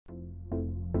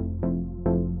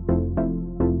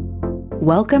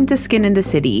Welcome to Skin in the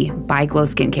City by Glow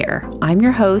Skincare. I'm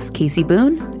your host, Casey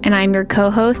Boone. And I'm your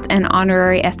co-host and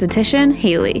honorary esthetician,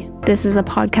 Haley. This is a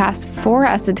podcast for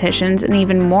estheticians and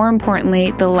even more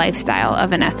importantly, the lifestyle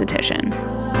of an esthetician.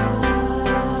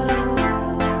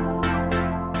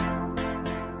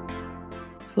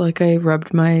 I feel like I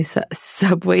rubbed my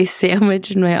Subway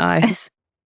sandwich in my eyes.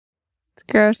 It's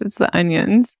gross. It's the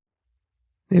onions.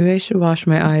 Maybe I should wash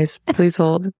my eyes. Please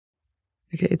hold.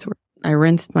 Okay, I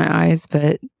rinsed my eyes,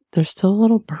 but they're still a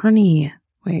little burny.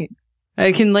 Wait.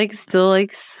 I can still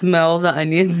smell the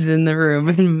onions in the room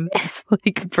and it's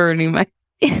burning my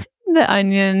the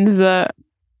onions, the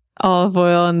olive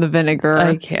oil, and the vinegar.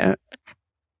 I can't.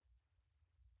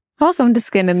 Welcome to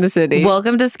Skin in the City.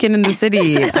 Welcome to Skin in the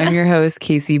City. I'm your host,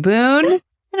 Casey Boone. And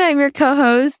I'm your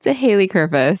co-host, Haley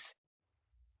Kerfus.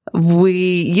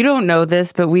 You don't know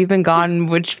this, but we've been gone,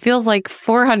 which feels like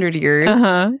 400 years.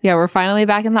 Yeah, we're finally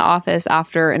back in the office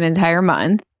after an entire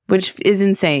month. Which is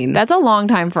insane. That's a long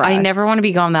time for us. I never want to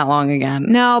be gone that long again.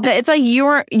 No, but it's like you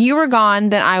were gone,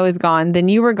 then I was gone, then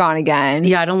you were gone again.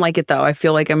 Yeah, I don't like it though. I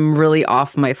feel like I'm really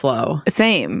off my flow.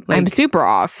 Same. I'm super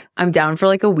off. I'm down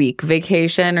for a week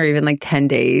vacation or even 10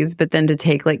 days. But then to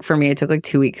take for me, I took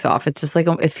 2 weeks off. It's just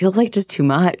it feels like just too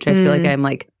much. I feel like I'm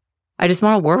I just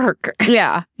want to work.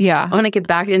 Yeah. Yeah. I want to get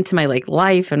back into my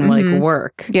life and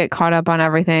work. Get caught up on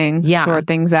everything. Yeah. Sort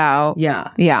things out. Yeah.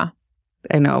 Yeah.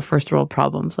 I know, first world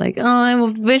problems. I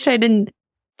wish I didn't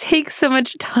take so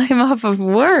much time off of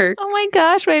work. Oh my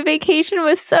gosh, my vacation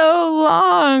was so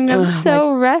long. I'm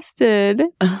so rested.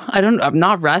 I'm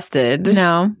not rested.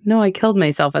 No, I killed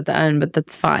myself at the end, but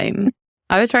that's fine.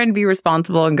 I was trying to be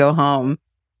responsible and go home,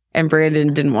 and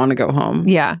Brandon didn't want to go home.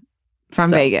 Yeah,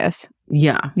 from Vegas.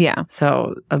 Yeah. Yeah.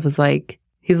 So I was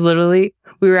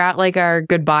we were at our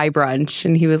goodbye brunch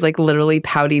and he was literally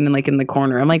pouting and in the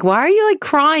corner. I'm why are you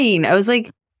crying? I was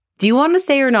do you want to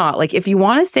stay or not? If you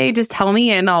want to stay, just tell me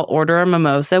and I'll order a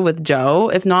mimosa with Joe.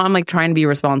 If not, I'm trying to be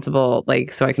responsible,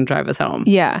 so I can drive us home.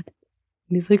 Yeah. And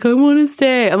he's I want to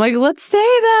stay. I'm let's stay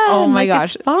then. Oh my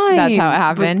gosh. It's fine. That's how it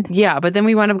happened. But then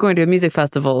we wound up going to a music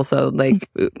festival. So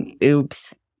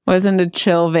oops. Wasn't a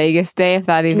chill Vegas day if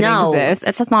that even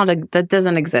exists. That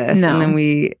doesn't exist. No. And then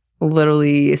we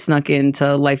literally snuck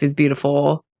into Life is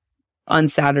Beautiful on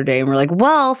Saturday. And we're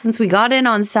well, since we got in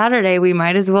on Saturday, we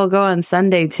might as well go on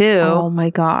Sunday too. Oh my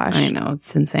gosh. I know.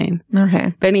 It's insane.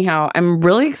 Okay. But anyhow, I'm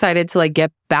really excited to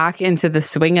get back into the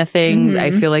swing of things. I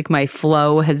feel my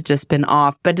flow has just been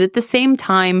off. But at the same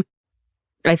time,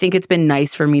 I think it's been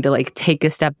nice for me to take a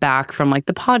step back from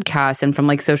the podcast and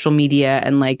from social media.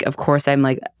 And of course, I'm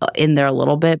in there a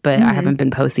little bit, but I haven't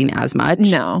been posting as much.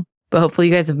 No. But hopefully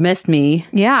you guys have missed me.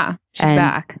 Yeah. She's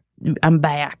back. I'm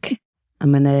back.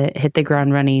 I'm going to hit the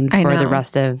ground running for the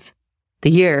rest of the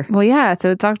year. Well, yeah.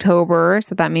 So it's October.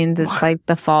 So that means it's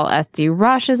the fall SD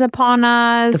rush is upon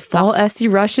us. The fall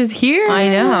SD rush is here. I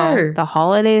know. The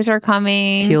holidays are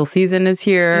coming. Peel season is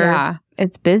here. Yeah.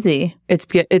 It's busy. It's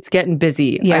getting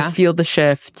busy. Yeah. I feel the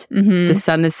shift. The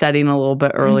sun is setting a little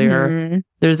bit earlier.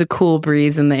 There's a cool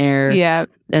breeze in the air. Yeah.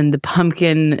 And the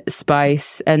pumpkin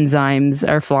spice enzymes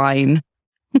are flying.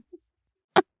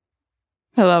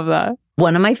 I love that.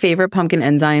 One of my favorite pumpkin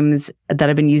enzymes that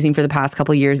I've been using for the past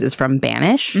couple of years is from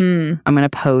Banish. I'm going to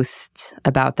post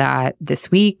about that this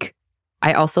week.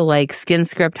 I also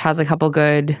SkinScript has a couple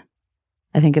good,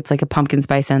 I think it's a pumpkin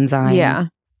spice enzyme. Yeah.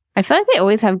 I feel they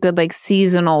always have good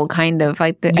seasonal kind of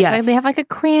I feel they have a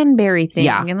cranberry thing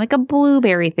and a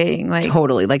blueberry thing.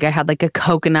 Totally. I had a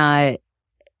coconut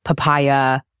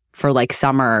papaya for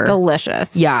summer.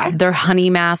 Delicious. Yeah. Their honey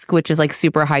mask, which is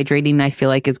super hydrating, I feel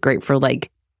is great for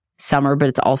summer, but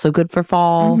it's also good for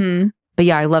fall. But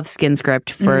yeah, I love SkinScript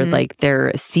for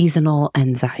their seasonal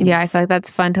enzymes. Yeah, I feel that's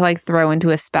fun to throw into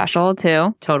a special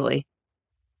too. Totally.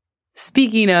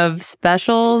 Speaking of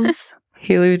specials,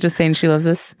 Haley was just saying she loves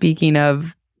this. Speaking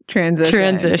of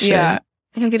transition. Yeah.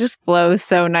 I think it just flows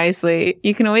so nicely.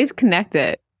 You can always connect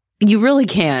it. You really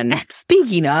can.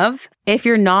 Speaking of, if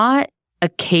you're not a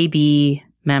KB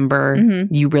member,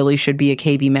 you really should be a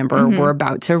KB member. We're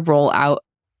about to roll out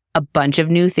a bunch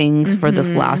of new things for this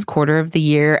last quarter of the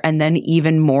year and then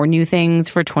even more new things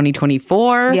for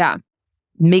 2024. Yeah.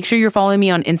 Make sure you're following me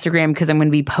on Instagram because I'm going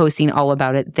to be posting all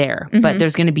about it there. But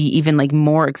there's going to be even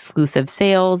more exclusive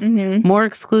sales, more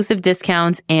exclusive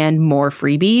discounts, and more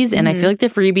freebies. And I feel the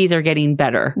freebies are getting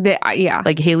better. Yeah.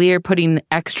 Haley are putting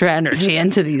extra energy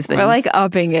into these things. We're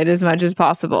upping it as much as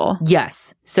possible.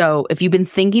 Yes. So if you've been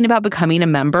thinking about becoming a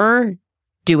member,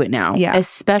 do it now. Yeah.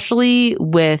 Especially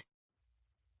with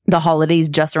the holidays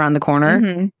just around the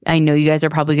corner. I know you guys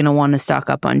are probably going to want to stock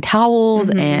up on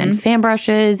towels and fan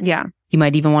brushes. Yeah. You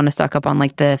might even want to stock up on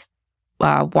the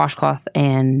washcloth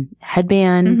and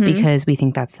headband because we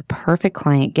think that's the perfect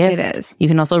client gift. It is. You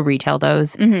can also retail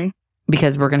those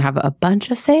because we're going to have a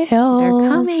bunch of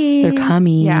sales. They're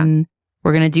coming. Yeah.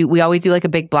 We always do like a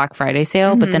big Black Friday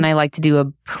sale, but then I like to do a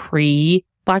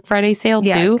pre-Black Friday sale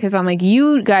too. Because I'm like,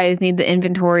 you guys need the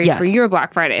inventory for your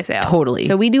Black Friday sale. Totally.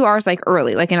 So we do ours like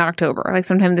early, like in October, like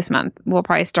sometime this month. We'll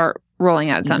probably start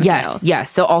rolling out some sales. Yes.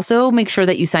 So also make sure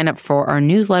that you sign up for our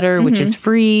newsletter, which is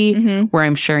free, where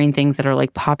I'm sharing things that are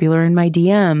like popular in my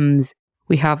DMs.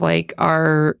 We have like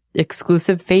our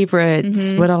exclusive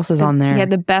favorites. What else is on there? Yeah,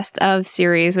 the best of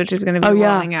series, which is going to be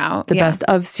rolling out. The best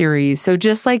of series. So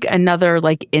just like another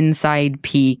like inside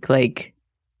peek like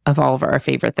of all of our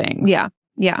favorite things. Yeah.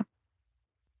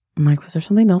 I'm like, was there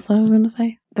something else I was going to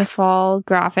say? The fall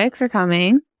graphics are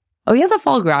coming. Oh yeah, the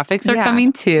fall graphics are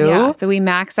coming too. Yeah, so we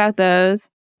maxed out those.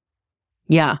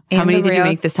 Yeah. How many did you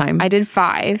make this time? I did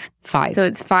 5. 5. So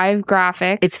it's 5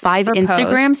 graphics. It's 5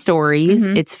 Instagram posts. stories.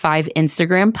 It's 5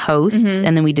 Instagram posts.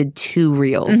 And then we did 2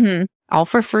 reels. All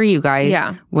for free, you guys.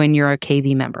 Yeah. When you're a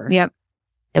KB member. Yep.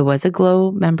 It was a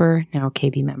Glow member, now a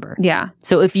KB member. Yeah.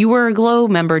 So if you were a Glow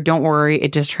member, don't worry.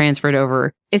 It just transferred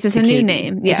over. It's just a new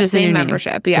name. Yeah. It's just same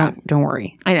membership. Name. Yeah. Don't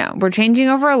worry. I know. We're changing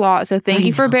over a lot. So thank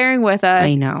you for bearing with us.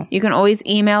 I know. You can always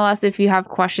email us if you have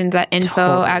questions at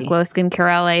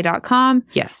info@glowskincarela.com.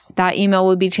 Yes. That email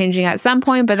will be changing at some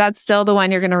point, but that's still the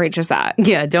one you're going to reach us at.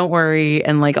 Yeah. Don't worry.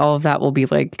 And like all of that will be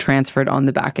like transferred on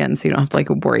the back end. So you don't have to like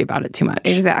worry about it too much.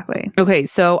 Exactly. Okay.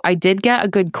 So I did get a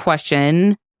good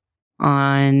question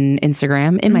on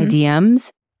Instagram in my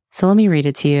DMs. So let me read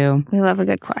it to you. We love a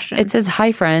good question. It says,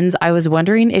 "Hi friends, I was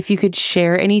wondering if you could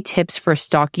share any tips for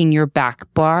stocking your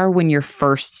back bar when you're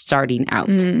first starting out.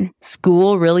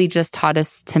 School really just taught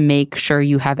us to make sure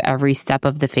you have every step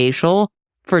of the facial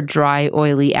for dry,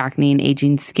 oily, acne, and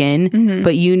aging skin,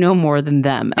 but you know more than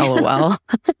them, LOL."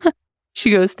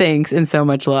 She goes, "Thanks and so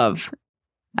much love."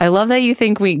 I love that you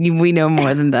think we know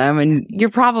more than them, and you're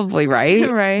probably right.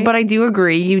 Right. But I do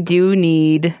agree, you do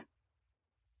need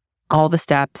all the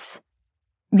steps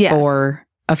for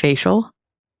a facial.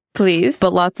 Please.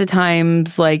 But lots of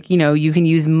times, like, you know, you can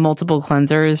use multiple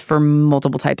cleansers for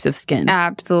multiple types of skin.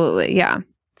 Absolutely. Yeah.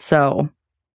 So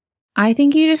I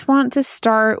think you just want to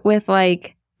start with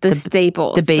like the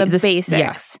staples, the basics.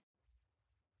 Yes.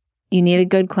 You need a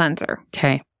good cleanser.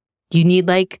 Okay. You need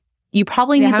you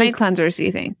probably need how many cleansers do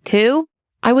you think? 2?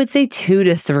 I would say 2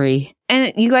 to 3.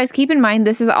 And you guys keep in mind,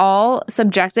 this is all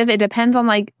subjective. It depends on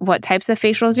like what types of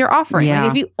facials you're offering. Yeah.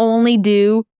 Like if you only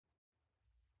do,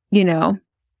 you know,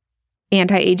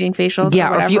 anti-aging facials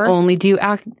or whatever. Or if you only do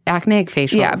acneic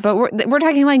facials. Yeah, but we're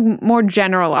talking like more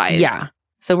generalized. Yeah.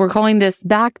 So we're calling this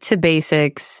back to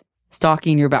basics,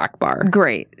 stalking your back bar.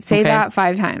 Great. Say that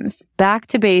 5 times. Back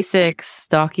to basics,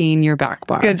 stalking your back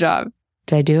bar. Good job.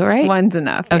 Did I do it right? One's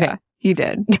enough. Okay. Yeah, you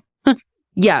did.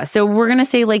 Yeah. So we're going to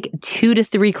say like 2 to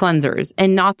 3 cleansers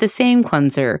and not the same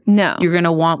cleanser. No. You're going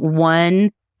to want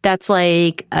one that's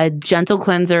like a gentle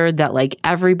cleanser that like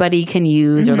everybody can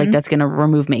use or like that's going to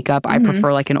remove makeup. I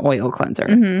prefer like an oil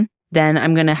cleanser. Then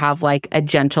I'm going to have like a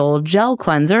gentle gel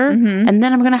cleanser and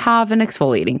then I'm going to have an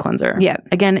exfoliating cleanser. Yeah.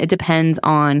 Again, it depends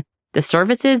on the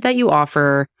services that you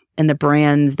offer and the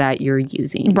brands that you're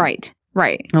using. Right.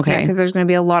 Okay. Because there's going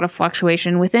to be a lot of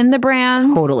fluctuation within the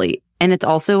brands. Totally. And it's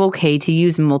also okay to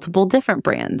use multiple different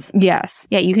brands. Yes.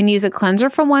 Yeah, you can use a cleanser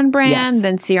from one brand,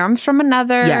 then serums from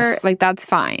another. Yes. Like, that's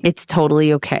fine. It's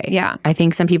totally okay. Yeah. I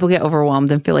think some people get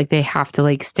overwhelmed and feel like they have to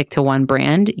like stick to one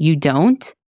brand. You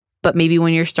don't. But maybe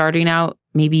when you're starting out,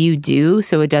 maybe you do.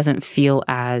 So it doesn't feel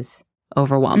as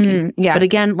overwhelming. Yeah. But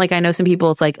again, like I know some people,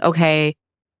 it's like, okay,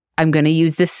 I'm going to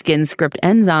use the Skin Script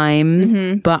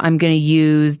enzymes, but I'm going to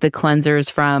use the cleansers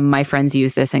from My Friends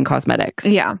Use This in cosmetics.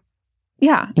 Yeah.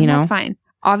 Yeah. You know, that's fine.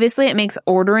 Obviously, it makes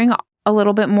ordering a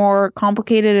little bit more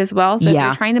complicated as well. So if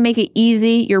you're trying to make it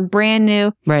easy, you're brand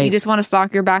new, you just want to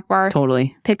stock your back bar.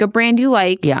 Totally. Pick a brand you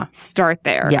like. Yeah. Start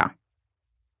there. Yeah.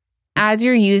 As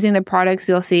you're using the products,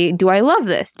 you'll see, do I love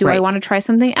this? Do I want to try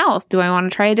something else? Do I want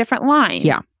to try a different line?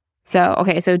 Yeah. So,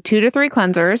 okay, so 2 to 3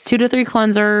 cleansers. 2 to 3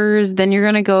 cleansers. Then you're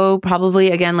going to go probably,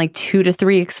 again, like 2 to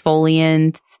 3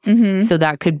 exfoliants. So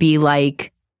that could be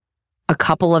like a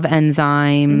couple of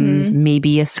enzymes,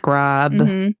 maybe a scrub,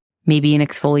 maybe an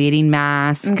exfoliating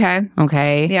mask.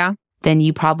 Okay. Yeah. Then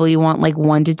you probably want like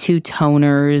 1 to 2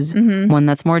 toners, one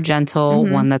that's more gentle,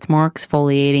 one that's more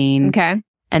exfoliating. Okay.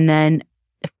 And then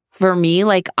for me,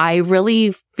 like I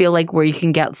really feel like where you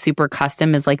can get super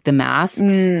custom is like the masks.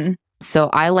 So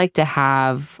I like to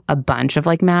have a bunch of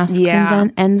like masks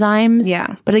and enzymes.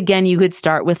 Yeah. But again, you could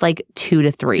start with like 2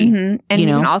 to 3. Mm-hmm. And you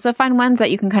can also find ones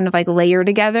that you can kind of like layer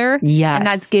together. Yes. And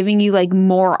that's giving you like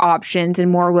more options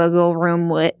and more wiggle room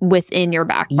within your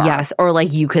back bar. Yes. Or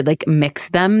like you could like mix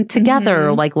them together.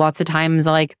 Mm-hmm. Like lots of times,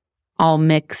 like I'll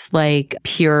mix like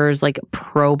Pure's like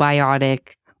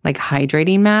probiotic like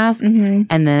hydrating mask. Mm-hmm.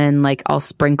 And then like I'll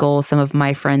sprinkle, some of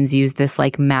my friends use this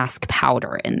like mask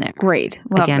powder in there. Great.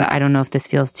 Love Again, that. I don't know if this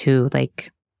feels too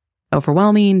like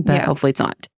overwhelming, but hopefully it's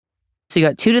not. So you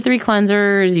got 2 to 3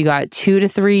 cleansers, you got 2 to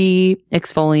 3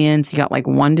 exfoliants, you got like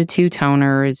 1 to 2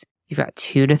 toners, you've got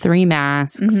 2 to 3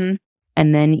 masks. Mm-hmm.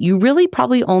 And then you really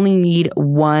probably only need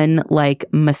 1 like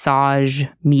massage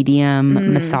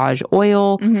medium massage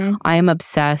oil. Mm-hmm. I am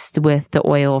obsessed with the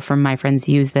oil from My Friends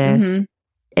Use This. Mm-hmm.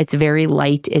 It's very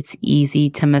light. It's easy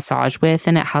to massage with.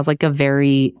 And it has like a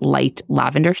very light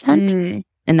lavender scent. Mm.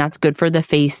 And that's good for the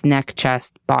face, neck,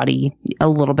 chest, body. A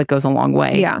little bit goes a long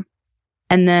way. Yeah.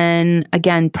 And then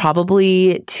again,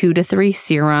 probably 2 to 3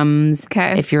 serums.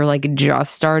 Okay. If you're like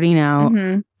just starting out.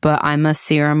 Mm-hmm. But I'm a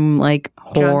serum like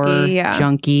whore,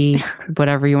 junkie,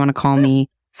 whatever you want to call me.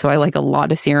 So I like a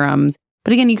lot of serums.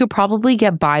 But again, you could probably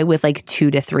get by with like 2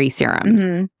 to 3 serums.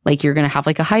 Mm-hmm. Like you're going to have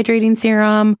like a hydrating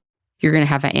serum. You're going to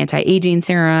have an anti-aging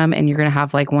serum, and you're going to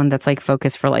have like one that's like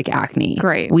focused for like acne.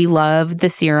 Great. We love the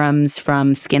serums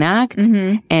from Skin Act,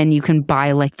 and you can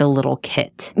buy like the little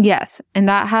kit. Yes. And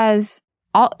that has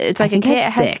it's like a kit.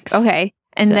 It has 6. Okay.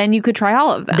 And then you could try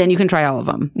all of them. Then you can try all of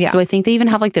them. Yeah. So I think they even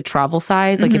have like the travel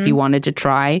size. Like if you wanted to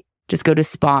try, just go to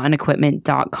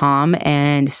spaandequipment.com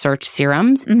and search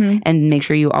serums and make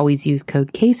sure you always use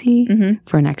code Casey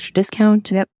for an extra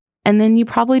discount. Yep. And then you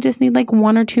probably just need like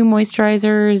 1 or 2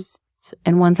 moisturizers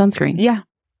and 1 sunscreen. Yeah.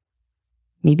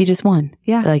 Maybe just 1.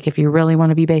 Yeah. Like if you really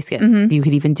want to be basic, you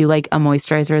could even do like a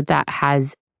moisturizer that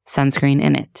has sunscreen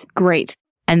in it. Great.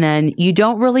 And then you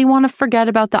don't really want to forget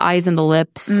about the eyes and the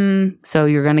lips. So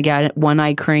you're going to get 1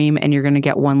 eye cream and you're going to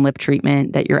get 1 lip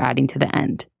treatment that you're adding to the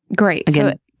end. Great.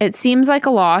 Again, so it seems like a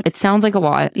lot. It sounds like a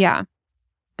lot. Yeah.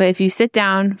 But if you sit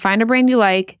down, find a brand you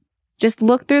like, just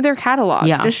look through their catalog.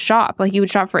 Yeah. Just shop like you would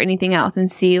shop for anything else and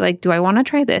see like, do I want to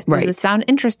try this? Does this sound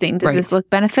interesting? Does this look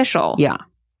beneficial? Yeah.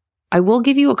 I will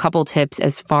give you a couple tips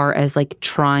as far as like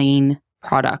trying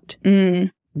product.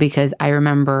 Because I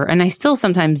remember, and I still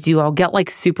sometimes do, I'll get like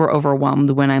super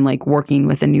overwhelmed when I'm like working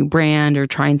with a new brand or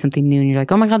trying something new and you're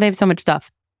like, oh my God, they have so much stuff.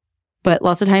 But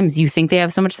lots of times you think they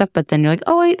have so much stuff, but then you're like,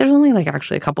 oh wait, there's only like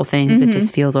actually a couple things. It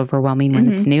just feels overwhelming when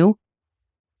it's new.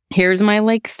 Here's my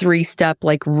like 3-step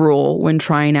like rule when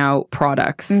trying out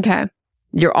products. Okay.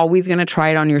 You're always going to try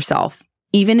it on yourself.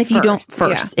 Even if you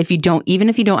don't even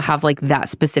if you don't have like that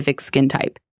specific skin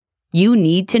type. You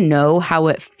need to know how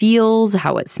it feels,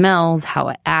 how it smells, how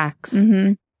it acts.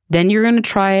 Then you're going to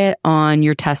try it on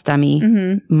your test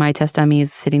dummy. My test dummy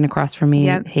is sitting across from me,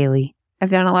 Haley. I've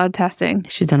done a lot of testing.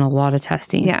 She's done a lot of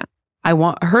testing. Yeah. I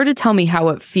want her to tell me how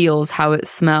it feels, how it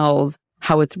smells,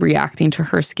 how it's reacting to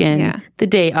her skin the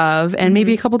day of, and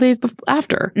maybe a couple days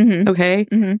after. Okay?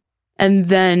 And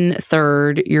then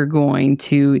third, you're going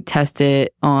to test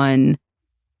it on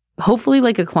hopefully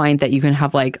like a client that you can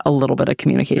have like a little bit of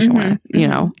communication with, you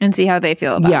know, and see how they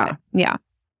feel about it. Yeah.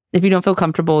 If you don't feel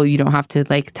comfortable, you don't have to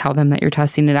like tell them that you're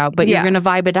testing it out, but you're going to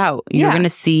vibe it out. You're going to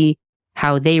see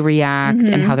how they react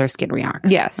and how their skin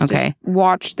reacts. Yes. Okay. Just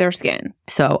watch their skin.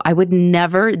 So I would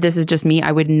never, this is just me,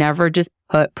 I would never just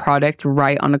put product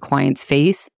right on a client's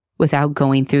face without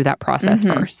going through that process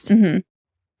first.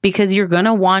 Because you're going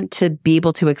to want to be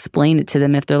able to explain it to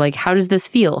them if they're like, how does this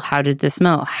feel? How does this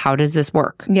smell? How does this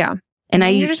work? Yeah. And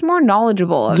you're just more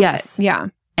knowledgeable of it. Yeah.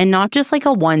 And not just like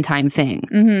a one-time thing.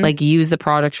 Like use the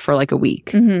product for like a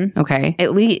week. Okay?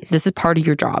 At least. This is part of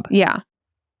your job. Yeah.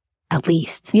 At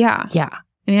least. Yeah. Yeah.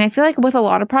 I mean, I feel like with a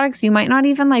lot of products, you might not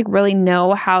even like really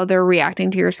know how they're reacting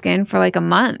to your skin for like a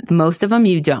month. Most of them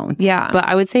you don't. Yeah. But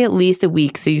I would say at least a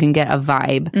week so you can get a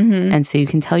vibe. And so you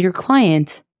can tell your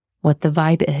client what the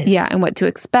vibe is. Yeah. And what to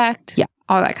expect. Yeah.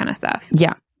 All that kind of stuff.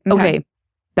 Yeah. Okay.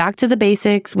 Back to the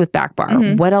basics with back bar.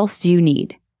 What else do you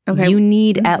need? Okay. You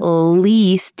need at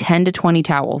least 10 to 20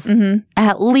 towels.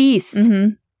 At least.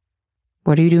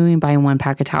 What are you doing buying 1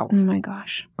 pack of towels? Oh my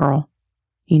gosh. Girl,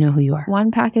 you know who you are.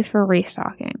 1 pack is for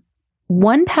restocking.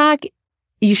 1 pack,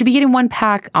 you should be getting 1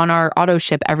 pack on our auto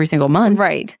ship every single month.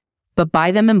 Right. But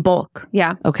buy them in bulk.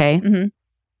 Yeah. Okay?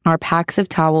 Our packs of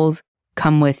towels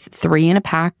come with 3 in a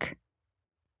pack.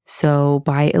 So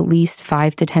buy at least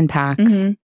 5 to 10 packs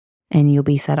and you'll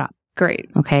be set up. Great.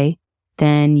 Okay?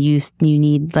 Then you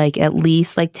need like at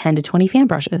least like 10 to 20 fan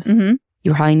brushes.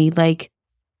 You probably need like,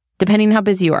 depending on how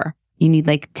busy you are, You need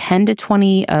like 10 to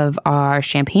 20 of our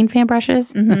champagne fan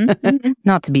brushes,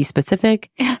 not to be specific.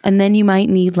 And then you might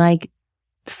need like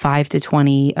 5 to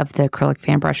 20 of the acrylic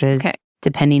fan brushes,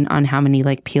 depending on how many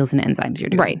like peels and enzymes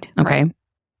you're doing. Right. Okay. Right.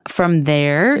 From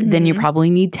there, then you probably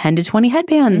need 10 to 20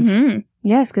 headbands.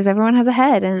 Yes, because everyone has a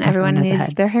head and everyone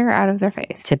needs their hair out of their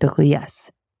face. Typically, yes.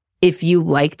 If you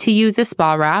like to use a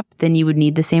spa wrap, then you would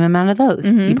need the same amount of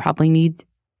those. You probably need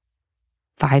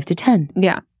 5 to 10.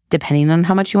 Yeah. Depending on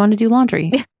how much you want to do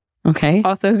laundry. Okay.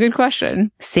 Also a good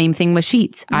question. Same thing with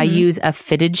sheets. I use a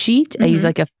fitted sheet. I use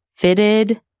like a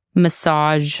fitted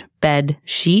massage bed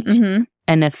sheet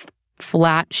and a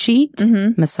flat sheet,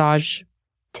 massage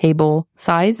table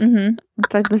size.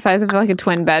 It's like the size of like a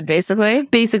twin bed, basically.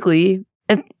 Basically.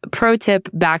 A pro tip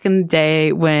back in the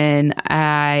day when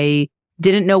I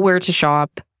didn't know where to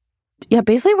shop. Yeah,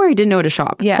 basically where I didn't know where to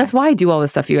shop. Yeah. That's why I do all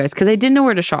this stuff, you guys, because I didn't know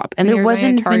where to shop. And there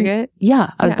wasn't Target.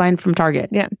 I was buying from Target.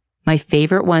 Yeah. My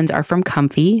favorite ones are from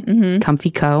Comfy, Comfy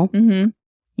Co.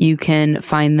 You can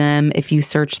find them if you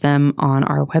search them on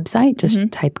our website.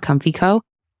 Just type Comfy Co.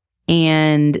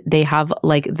 And they have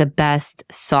like the best,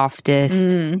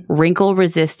 softest, wrinkle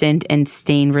resistant and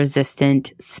stain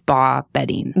resistant spa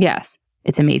bedding. Yes.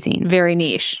 It's amazing. Very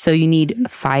niche. So you need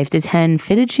 5 to 10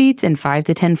 fitted sheets and 5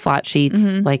 to 10 flat sheets,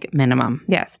 like minimum.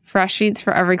 Yes. Fresh sheets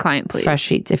for every client, please. Fresh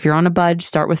sheets. If you're on a budge,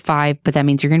 start with 5, but that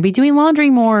means you're going to be doing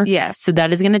laundry more. Yes. So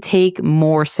that is going to take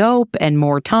more soap and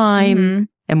more time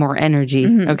and more energy.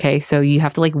 Okay. So you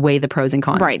have to like weigh the pros and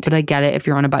cons. Right. But I get it if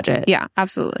you're on a budget. Yeah,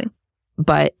 absolutely.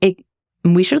 But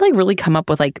we should like really come up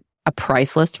with like a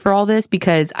price list for all this,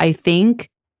 because I think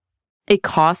it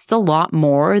costs a lot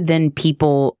more than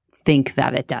people think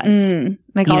that it does.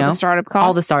 Like all the startup costs?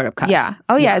 All the startup costs. Yeah.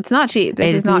 Oh yeah, it's not cheap.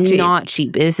 This is not cheap. Not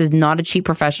cheap. This is not a cheap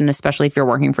profession, especially if you're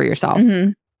working for yourself.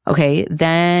 Okay.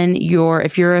 Then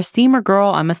if you're a steamer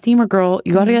girl, I'm a steamer girl,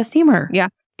 you got to get a steamer. Yeah.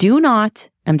 Do not,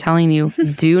 I'm telling you,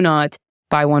 do not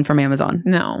buy one from Amazon.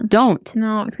 No. Don't.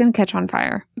 No, it's going to catch on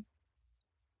fire.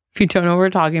 If you don't know what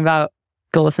we're talking about,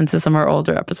 go listen to some of our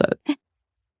older episodes.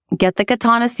 Get the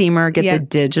Katana steamer. Get the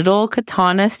digital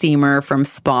Katana steamer from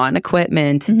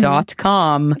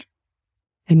spawnequipment.com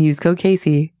and use code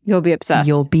Casey. You'll be obsessed.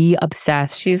 You'll be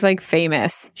obsessed. She's like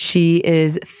famous. She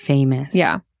is famous.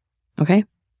 Yeah. Okay.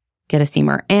 Get a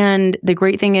steamer. And the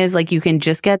great thing is, like, you can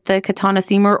just get the Katana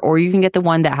steamer, or you can get the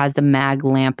one that has the mag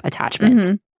lamp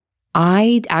attachment.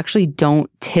 I actually don't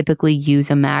typically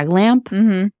use a mag lamp,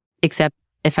 except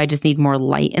if I just need more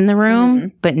light in the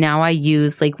room. But now I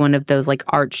use like one of those like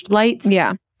arched lights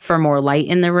for more light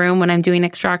in the room when I'm doing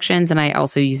extractions. And I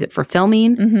also use it for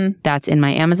filming. That's in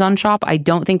my Amazon shop. I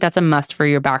don't think that's a must for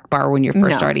your back bar when you're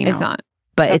first starting out. It's not.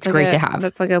 But it's great to have.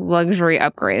 That's like a luxury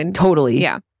upgrade. Totally.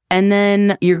 Yeah. And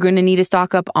then you're going to need to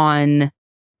stock up on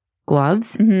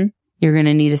gloves. You're going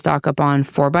to need to stock up on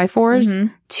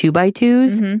 4x4s,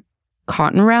 2x2s,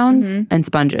 cotton rounds, and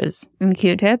sponges. And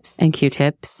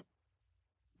Q-tips.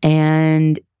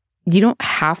 And you don't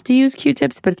have to use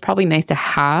Q-tips, but it's probably nice to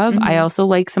have. I also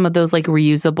like some of those like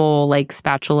reusable like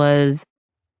spatulas.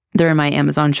 They're in my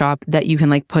Amazon shop that you can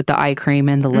like put the eye cream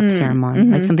and the lip serum on,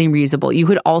 like something reusable. You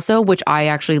could also, which I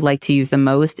actually like to use the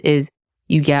most, is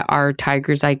you get our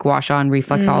Tiger's Eye Gua Sha and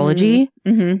Reflexology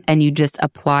and you just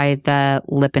apply the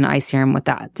lip and eye serum with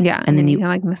that. Yeah. And then you can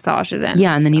like massage it in.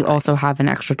 Yeah. And then you also have an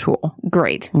extra tool.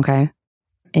 Great. Okay.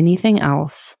 Anything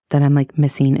else that I'm like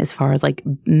missing as far as like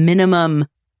minimum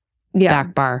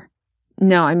back bar?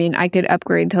 No, I mean, I could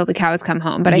upgrade till the cows come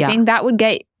home, but I think that would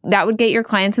get your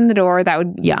clients in the door. That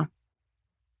would I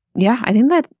think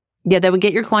that that would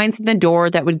get your clients in the door.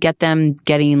 That would get them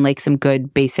getting like some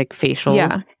good basic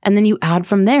facials, and then you add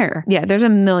from there. Yeah, there's a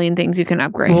million things you can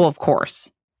upgrade. Well, of course,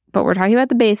 but we're talking about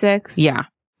the basics. Yeah,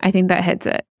 I think that hits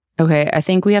it. Okay, I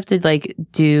think we have to like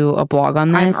do a blog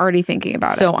on this. I'm already thinking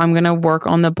about it. So I'm going to work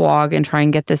on the blog and try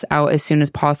and get this out as soon as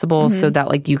possible so that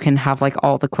like you can have like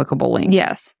all the clickable links.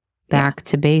 Yes. Back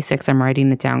to basics. I'm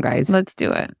writing it down, guys. Let's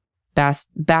do it.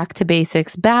 Back to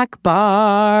basics, back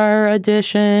bar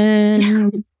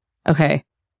edition. Okay.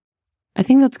 I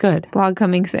think that's good. Blog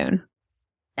coming soon.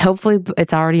 Hopefully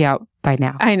it's already out by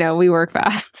now. I know, we work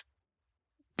fast.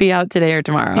 Be out today or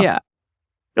tomorrow. Yeah.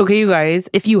 Okay, you guys,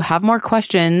 if you have more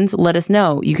questions, let us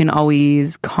know. You can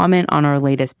always comment on our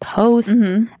latest post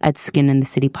at Skin in the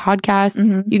City Podcast.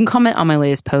 You can comment on my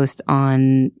latest post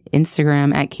on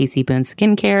Instagram at Casey Boone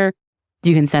Skincare.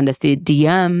 You can send us a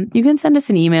DM. You can send us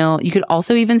an email. You could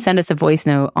also even send us a voice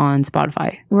note on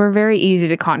Spotify. We're very easy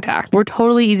to contact. We're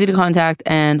totally easy to contact,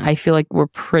 and I feel like we're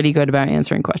pretty good about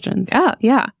answering questions.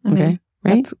 Yeah. Okay,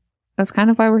 right? That's kind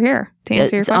of why we're here, to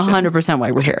answer your questions. 100%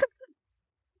 why we're here.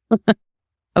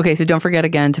 Okay, so don't forget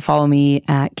again to follow me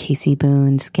at Casey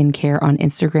Boone Skincare on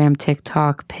Instagram,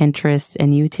 TikTok, Pinterest,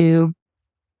 and YouTube.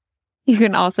 You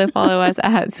can also follow us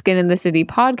at Skin in the City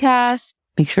Podcast.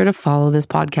 Make sure to follow this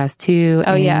podcast too.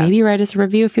 Oh, yeah. Maybe write us a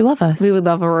review if you love us. We would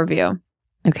love a review.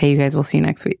 Okay, you guys, we'll see you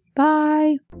next week.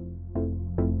 Bye.